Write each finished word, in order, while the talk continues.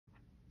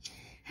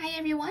Hi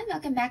everyone,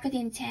 welcome back to the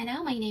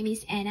antenna. My name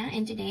is Anna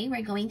and today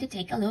we're going to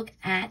take a look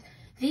at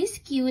this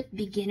cute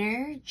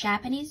beginner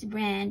Japanese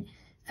brand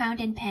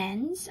fountain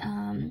pens.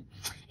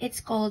 It's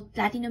called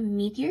Platinum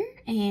Meteor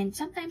and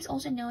sometimes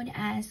also known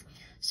as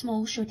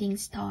Small Shooting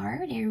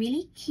Star. They're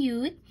really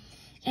cute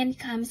and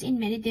comes in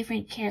many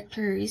different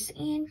characters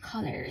and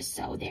colors.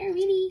 So they're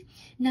really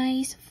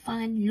nice,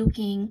 fun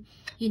looking,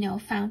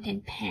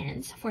 fountain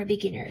pens for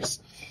beginners.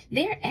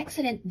 They're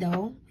excellent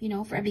though,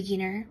 for a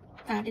beginner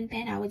fountain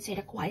pen. I would say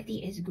the quality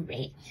is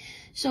great.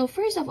 So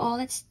first of all,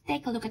 let's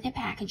take a look at the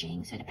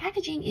packaging. So the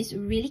packaging is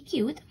really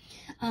cute.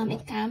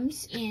 It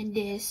comes in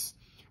this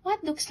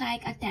what looks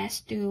like a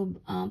test tube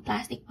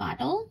plastic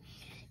bottle,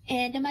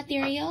 and the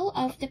material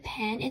of the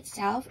pen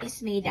itself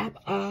is made up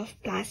of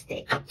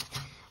plastic.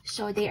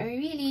 So they are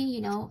really,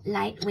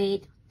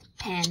 lightweight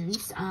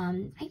pens.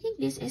 I think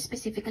this is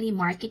specifically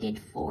marketed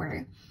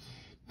for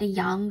the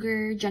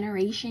younger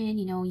generation,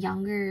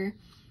 younger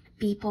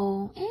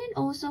people, and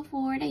also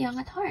for the young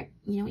at heart.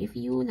 If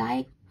you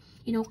like,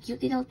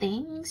 cute little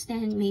things,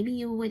 then maybe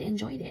you would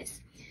enjoy this.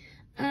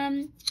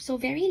 So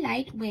very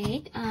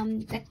lightweight.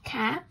 The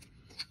cap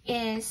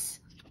is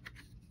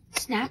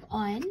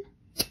snap-on,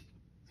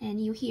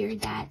 and you hear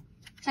that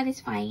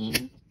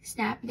satisfying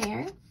snap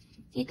there.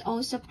 It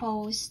also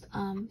posts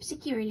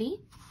securely.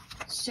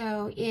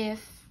 So if,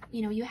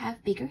 you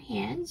have bigger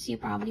hands, you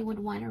probably would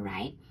want to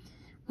write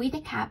with the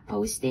cap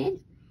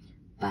posted,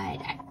 but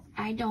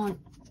I don't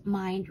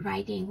mind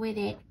writing with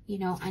it,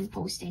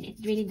 unposted.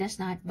 It really does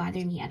not bother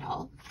me at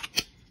all.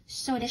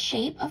 So the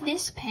shape of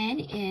this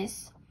pen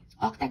is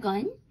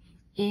octagon,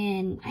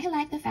 and I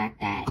like the fact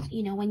that,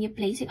 when you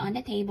place it on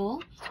the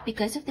table,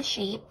 because of the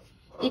shape,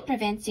 it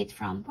prevents it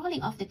from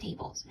falling off the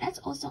table. So that's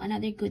also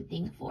another good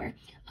thing for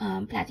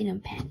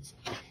platinum pens.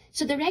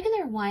 So the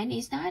regular one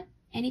is not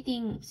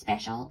anything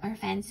special or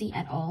fancy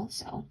at all.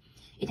 So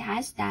it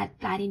has that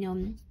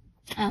platinum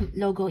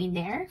logo in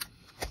there.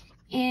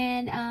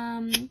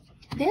 And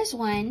this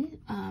one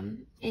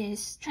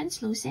is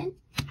translucent.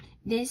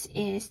 This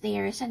is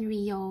their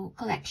Sanrio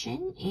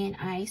collection, and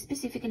I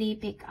specifically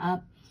pick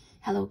up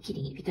Hello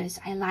Kitty because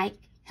I like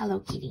Hello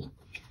Kitty.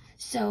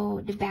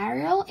 So the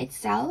barrel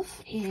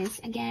itself is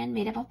again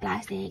made up of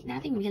plastic,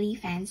 nothing really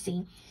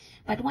fancy.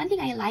 But one thing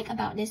I like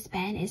about this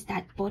pen is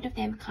that both of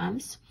them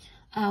comes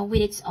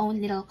with its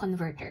own little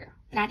converter,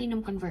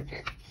 platinum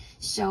converter.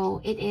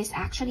 So it is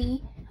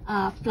actually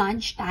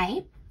plunge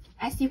type.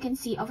 As you can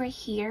see over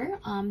here,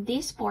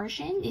 this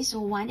portion is the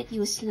one that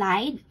you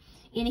slide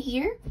in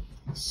here.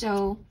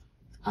 So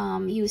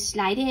you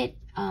slide it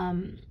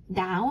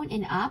down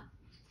and up,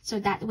 so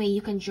that way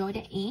you can draw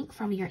the ink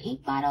from your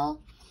ink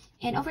bottle.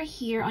 And over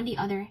here on the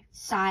other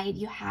side,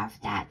 you have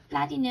that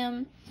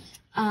platinum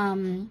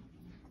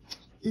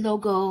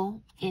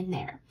logo in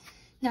there.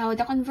 Now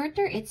the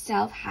converter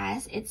itself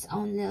has its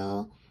own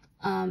little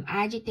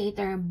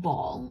agitator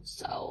ball.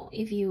 So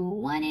if you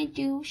wanted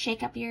to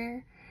shake up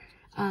your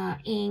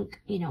ink,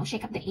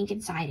 shake up the ink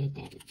inside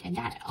it, and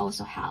that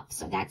also helps.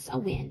 So that's a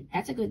win.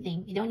 That's a good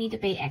thing. You don't need to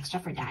pay extra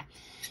for that.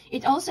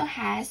 It also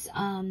has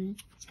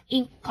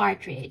ink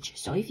cartridge.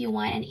 So if you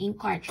want an ink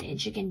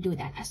cartridge, you can do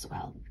that as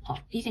well. Oh,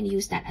 you can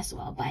use that as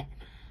well, but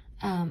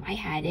I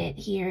had it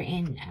here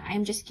and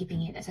I'm just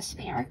keeping it as a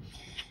spare.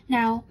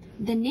 Now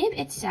the nib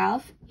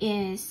itself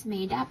is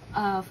made up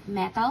of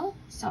metal.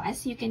 So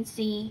as you can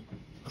see,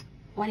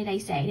 what did I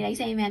say? Did I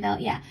say metal?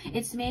 Yeah,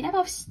 it's made up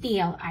of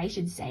steel, I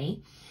should say.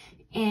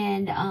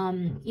 And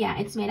yeah,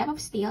 it's made up of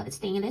steel. It's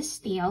stainless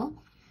steel,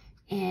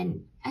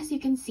 and as you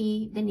can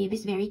see, the nib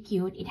is very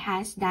cute. It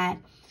has that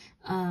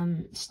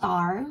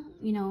star,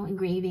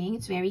 engraving.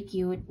 It's very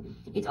cute.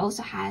 It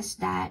also has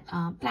that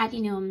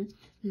platinum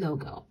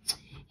logo.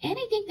 And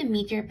I think the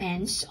Meteor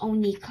pens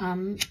only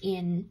come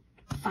in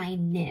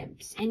fine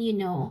nibs, and you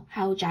know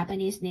how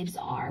Japanese nibs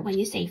are. When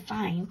you say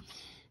fine,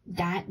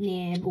 that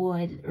nib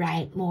would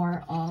write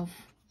more of,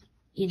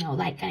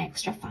 like an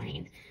extra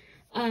fine.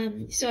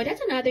 So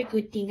that's another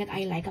good thing that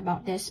I like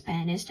about this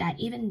pen, is that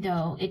even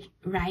though it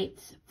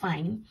writes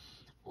fine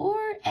or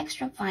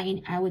extra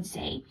fine, I would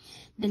say,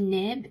 the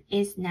nib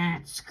is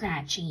not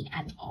scratchy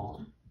at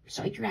all.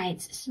 So it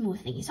writes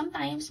smoothly.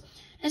 Sometimes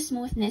the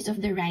smoothness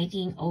of the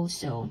writing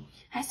also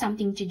has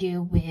something to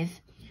do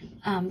with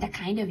the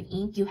kind of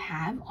ink you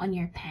have on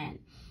your pen,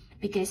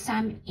 because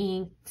some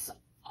inks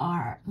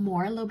are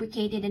more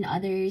lubricated than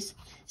others.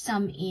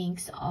 Some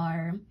inks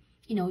are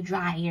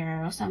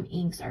drier, or some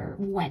inks are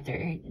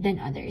wetter than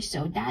others.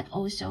 So that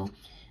also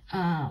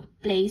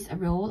plays a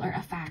role or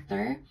a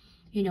factor,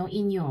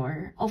 in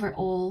your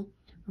overall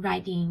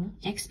writing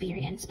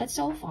experience. But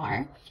so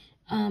far,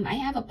 I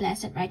have a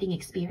pleasant writing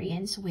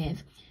experience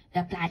with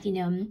the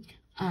Platinum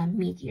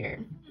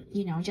Meteor.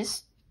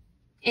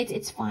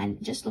 It's fun.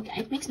 Just look,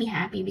 it makes me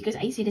happy because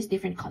I see these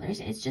different colors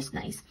and it's just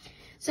nice.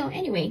 So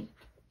anyway,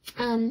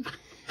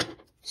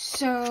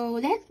 so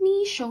let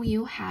me show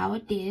you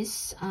how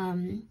this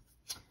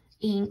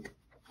ink,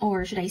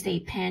 or should I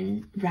say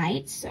pen,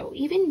 writes. So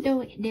even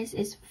though this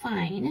is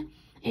fine,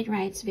 it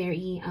writes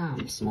very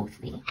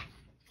smoothly,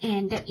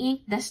 and the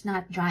ink does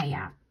not dry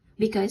up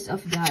because of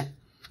the,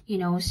 you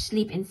know,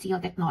 slip and seal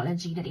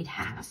technology that it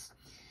has.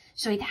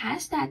 So it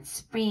has that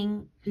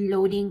spring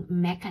loading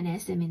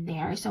mechanism in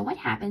there. So what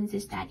happens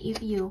is that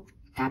if you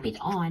tap it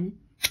on,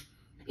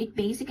 it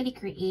basically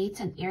creates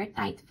an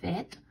airtight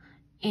fit,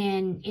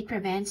 and it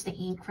prevents the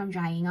ink from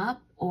drying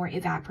up or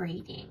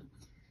evaporating.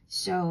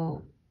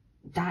 So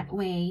that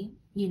way,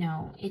 you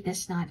know, it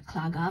does not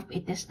clog up,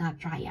 it does not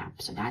dry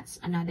up. So that's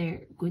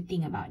another good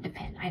thing about the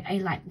pen. I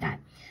like that,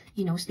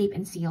 you know, slip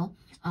and seal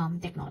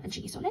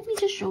technology. So let me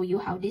just show you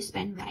how this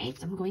pen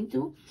writes. I'm going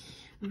to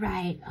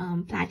write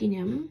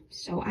platinum.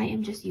 So I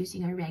am just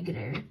using a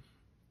regular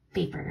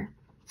paper.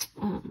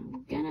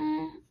 I'm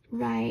gonna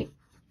write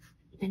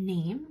the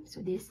name.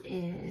 So this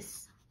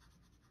is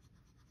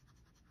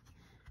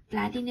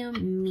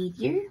Platinum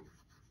Meteor.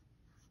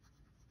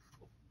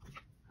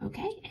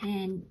 Okay,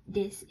 and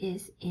this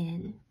is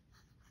in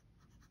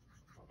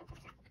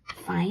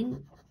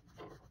fine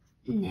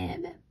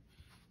nib.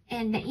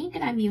 And the ink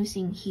that I'm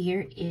using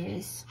here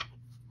is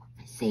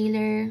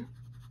Sailor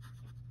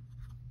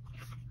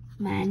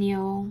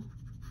Manual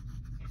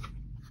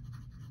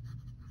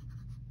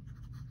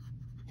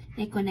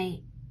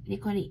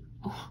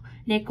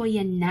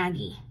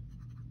Nekoyanagi.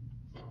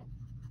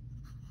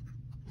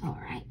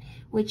 Alright,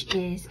 which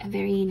is a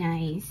very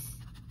nice,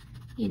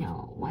 you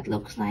know, what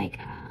looks like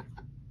a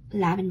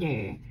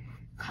lavender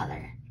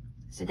color.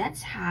 So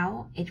that's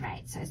how it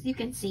writes. So as you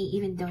can see,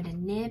 even though the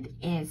nib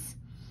is,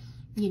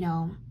 you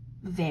know,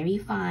 very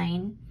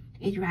fine,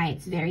 it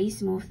writes very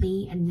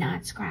smoothly and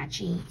not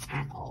scratchy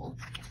at all.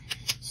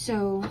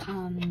 So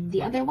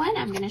the other one,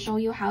 I'm going to show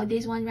you how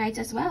this one writes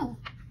as well.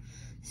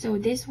 So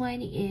this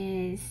one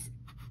is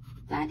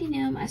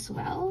platinum as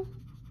well.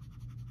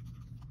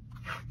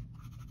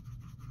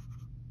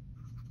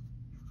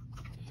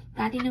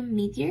 Platinum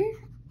Meteor,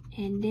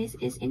 and this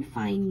is in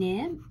fine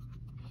nib.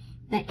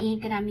 The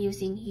ink that I'm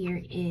using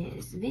here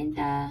is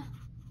Vinta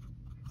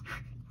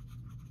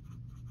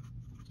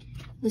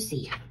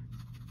Lucia.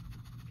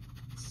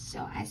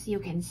 So as you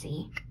can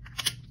see,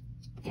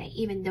 okay,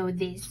 even though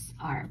these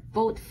are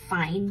both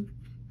fine,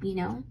 you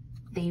know,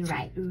 they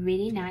write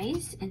really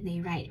nice and they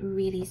write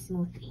really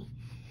smoothly,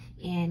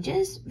 and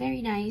just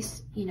very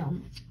nice, you know,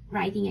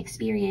 writing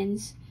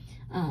experience.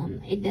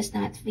 It does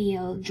not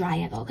feel dry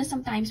at all, because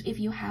sometimes if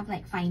you have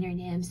like finer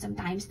nibs,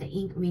 sometimes the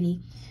ink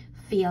really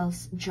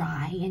feels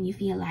dry and you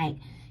feel like,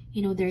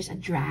 you know, there's a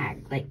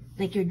drag, like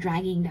you're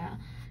dragging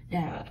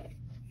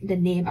the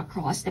nib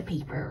across the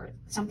paper,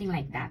 something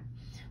like that.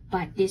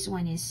 But this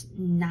one is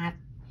not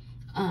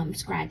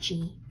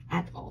scratchy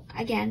at all.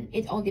 Again,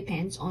 it all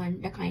depends on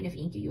the kind of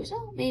ink you use.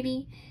 So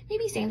maybe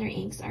Sailor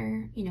inks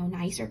are, you know,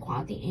 nicer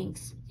quality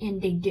inks,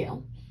 and they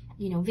do,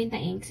 you know, Vinta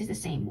inks is the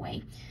same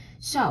way.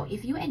 So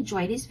if you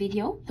enjoyed this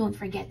video, don't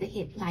forget to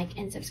hit like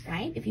and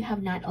subscribe if you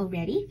have not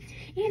already.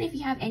 And if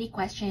you have any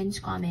questions,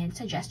 comments,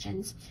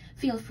 suggestions,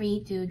 feel free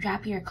to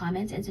drop your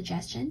comments and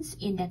suggestions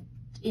in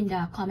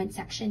the comment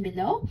section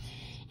below.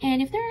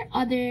 And if there are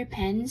other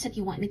pens that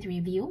you want me to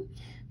review,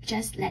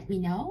 just let me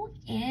know,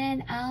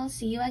 and I'll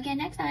see you again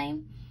next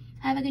time.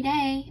 Have a good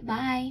day.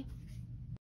 Bye.